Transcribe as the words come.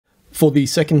For the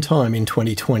second time in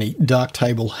 2020,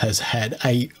 Darktable has had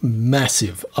a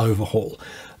massive overhaul.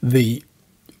 The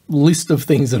list of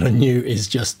things that are new is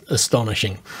just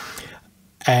astonishing.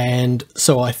 And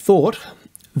so I thought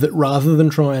that rather than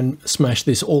try and smash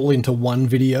this all into one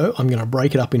video, I'm going to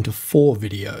break it up into 4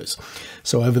 videos.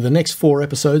 So over the next 4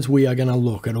 episodes, we are going to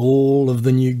look at all of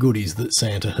the new goodies that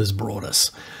Santa has brought us.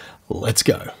 Let's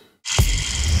go.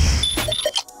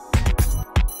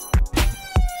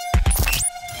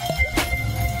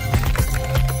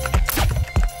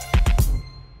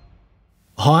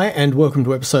 Hi and welcome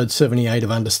to episode 78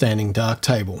 of Understanding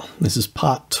Darktable. This is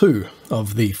part 2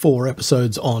 of the 4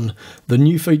 episodes on the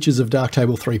new features of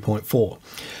Darktable 3.4.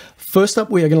 First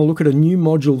up, we are going to look at a new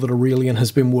module that Aurelian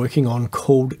has been working on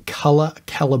called Colour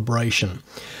Calibration.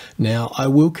 Now, I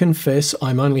will confess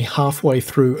I'm only halfway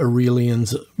through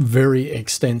Aurelian's very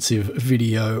extensive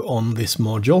video on this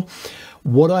module.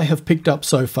 What I have picked up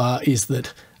so far is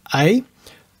that A,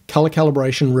 Colour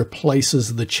Calibration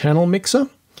replaces the channel mixer,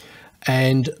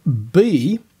 and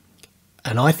B,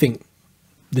 and I think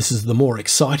this is the more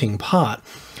exciting part,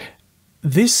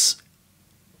 this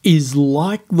is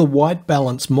like the white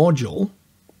balance module,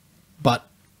 but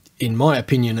in my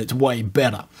opinion, it's way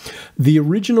better. The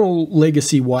original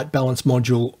legacy white balance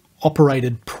module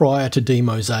operated prior to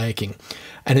demosaicing,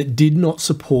 and it did not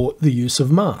support the use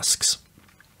of masks.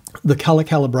 The Colour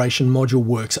Calibration module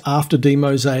works after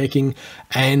demosaicing,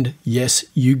 and yes,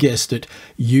 you guessed it,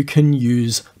 you can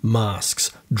use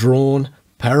masks. Drawn,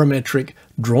 parametric,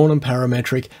 drawn and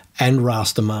parametric, and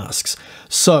raster masks.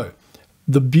 So,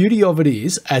 the beauty of it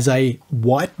is, as a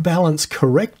white balance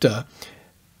corrector,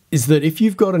 is that if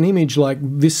you've got an image like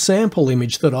this sample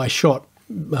image that I shot,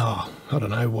 I don't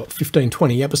know, what, 15,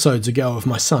 20 episodes ago of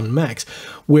my son Max,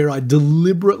 where I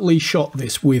deliberately shot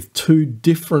this with 2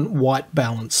 different white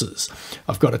balances.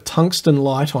 I've got a tungsten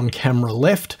light on camera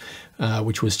left,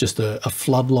 which was just a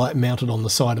floodlight mounted on the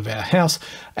side of our house,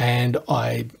 and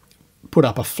I put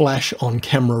up a flash on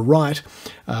camera right,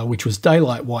 which was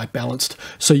daylight white balanced.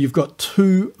 So you've got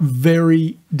 2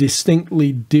 very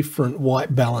distinctly different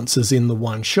white balances in the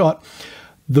one shot.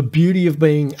 The beauty of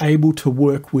being able to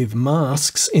work with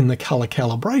masks in the Colour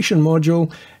Calibration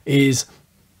module is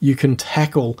you can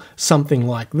tackle something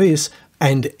like this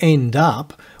and end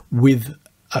up with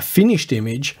a finished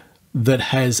image that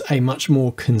has a much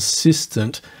more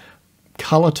consistent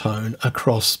colour tone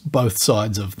across both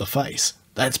sides of the face.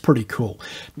 That's pretty cool.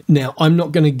 Now, I'm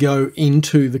not going to go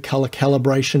into the Colour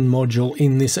Calibration module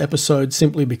in this episode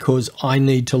simply because I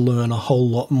need to learn a whole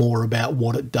lot more about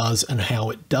what it does and how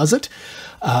it does it.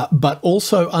 But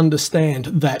also understand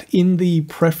that in the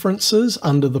preferences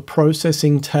under the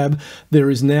processing tab, there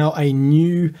is now a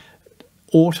new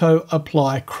auto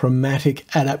apply chromatic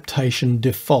adaptation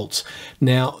defaults.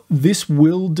 Now, this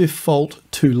will default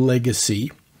to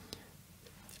legacy,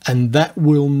 and that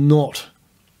will not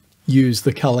use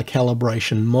the Colour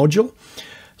Calibration module.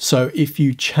 So if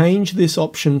you change this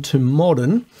option to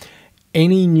modern,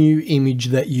 any new image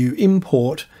that you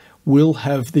import will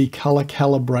have the Colour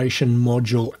Calibration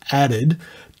module added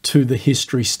to the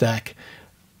history stack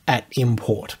at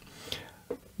import.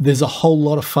 There's a whole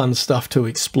lot of fun stuff to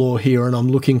explore here, and I'm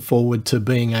looking forward to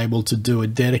being able to do a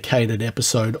dedicated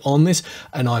episode on this,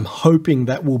 and I'm hoping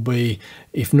that will be,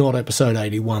 if not episode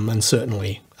 81, then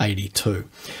certainly 82.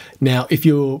 Now, if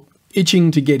you're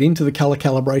itching to get into the Colour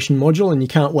Calibration module and you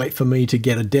can't wait for me to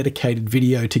get a dedicated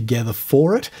video together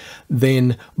for it,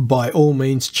 then by all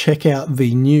means check out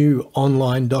the new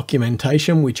online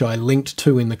documentation which I linked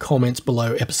to in the comments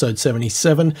below episode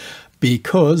 77,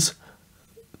 because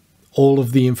all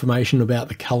of the information about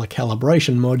the Colour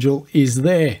Calibration module is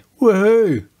there.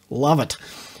 Woohoo! Love it!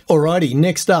 Alrighty,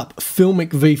 next up, Filmic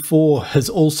v4 has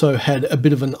also had a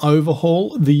bit of an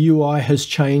overhaul. The UI has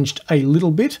changed a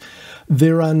little bit.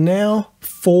 There are now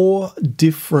 4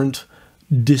 different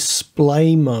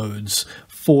display modes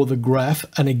for the graph.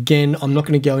 And again, I'm not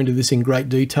going to go into this in great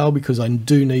detail because I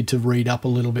do need to read up a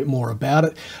little bit more about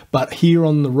it. But here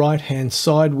on the right-hand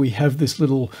side, we have this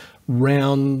little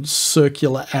round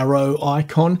circular arrow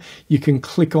icon. You can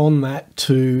click on that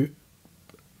to,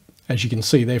 as you can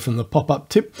see there from the pop-up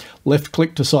tip, left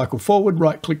click to cycle forward,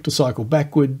 right click to cycle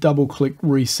backward, double click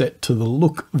reset to the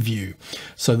look view.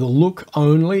 So the look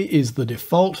only is the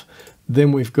default.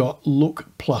 Then we've got look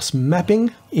plus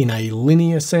mapping in a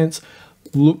linear sense,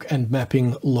 look and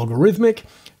mapping logarithmic,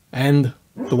 and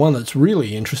the one that's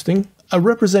really interesting, a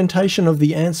representation of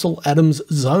the Ansel Adams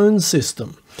zone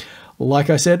system.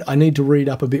 Like I said, I need to read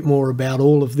up a bit more about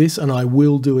all of this, and I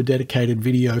will do a dedicated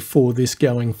video for this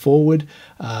going forward.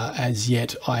 As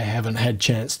yet, I haven't had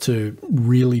chance to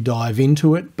really dive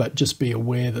into it, but just be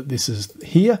aware that this is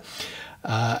here.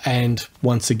 And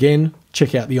once again,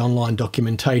 check out the online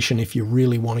documentation if you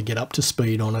really want to get up to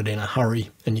speed on it in a hurry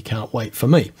and you can't wait for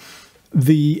me.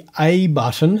 The A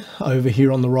button over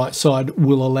here on the right side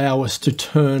will allow us to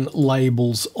turn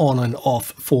labels on and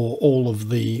off for all of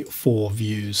the 4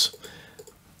 views.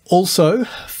 Also,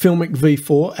 Filmic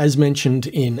v4, as mentioned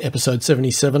in episode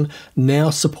 77, now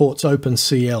supports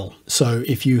OpenCL. So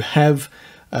if you have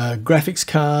a graphics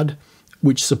card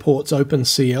which supports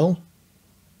OpenCL,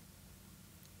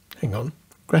 hang on,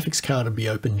 graphics card would be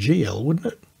OpenGL, wouldn't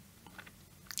it?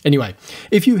 Anyway,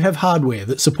 if you have hardware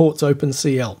that supports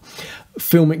OpenCL,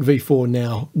 Filmic v4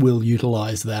 now will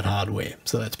utilize that hardware,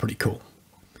 so that's pretty cool.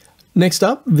 Next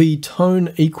up, the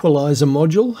Tone Equalizer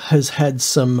module has had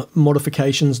some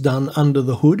modifications done under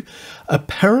the hood.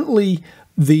 Apparently,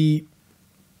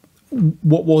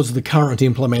 what was the current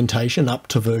implementation up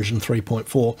to version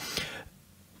 3.4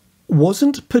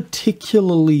 wasn't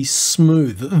particularly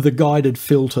smooth. The guided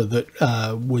filter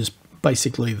that was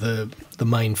basically the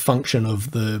main function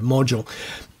of the module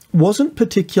wasn't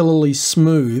particularly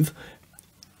smooth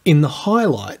in the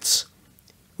highlights,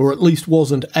 or at least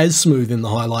wasn't as smooth in the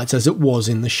highlights as it was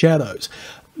in the shadows.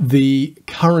 The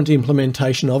current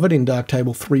implementation of it in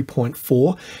Darktable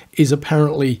 3.4 is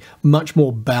apparently much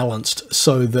more balanced,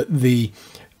 so that the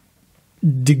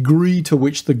degree to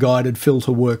which the guided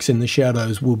filter works in the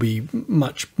shadows will be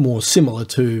much more similar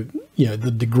to, you know,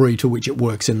 the degree to which it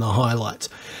works in the highlights.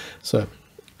 So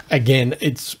again,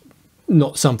 it's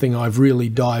not something I've really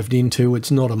dived into. It's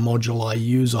not a module I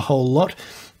use a whole lot,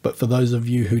 but for those of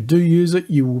you who do use it,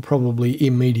 you will probably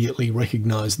immediately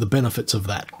recognize the benefits of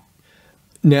that.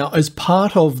 Now, as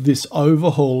part of this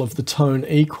overhaul of the Tone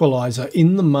Equalizer,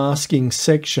 in the masking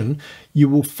section, you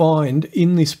will find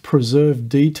in this Preserve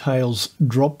Details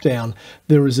drop-down,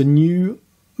 there is a new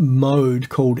mode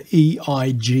called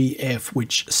EIGF,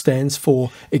 which stands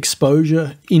for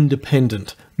Exposure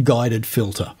Independent Guided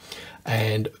Filter.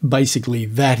 And basically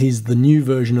that is the new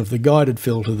version of the guided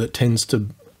filter that tends to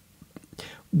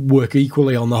work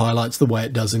equally on the highlights the way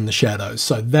it does in the shadows.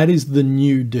 So that is the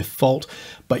new default,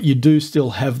 but you do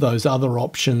still have those other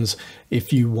options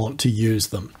if you want to use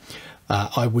them.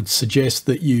 I would suggest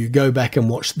that you go back and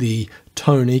watch the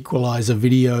Tone Equalizer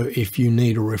video if you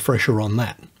need a refresher on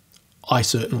that. I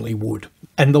certainly would.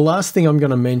 And the last thing I'm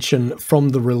going to mention from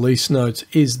the release notes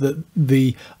is that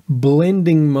the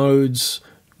blending modes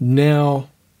now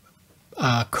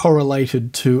are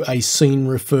correlated to a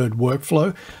scene-referred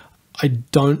workflow. I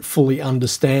don't fully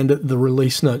understand it. The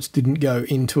release notes didn't go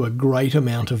into a great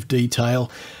amount of detail.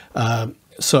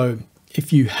 So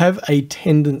if you have a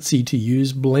tendency to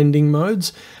use blending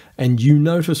modes and you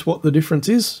notice what the difference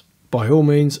is, by all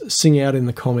means, sing out in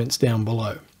the comments down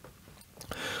below.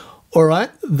 All right,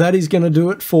 that is going to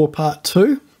do it for part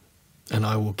 2, and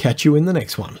I will catch you in the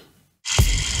next one.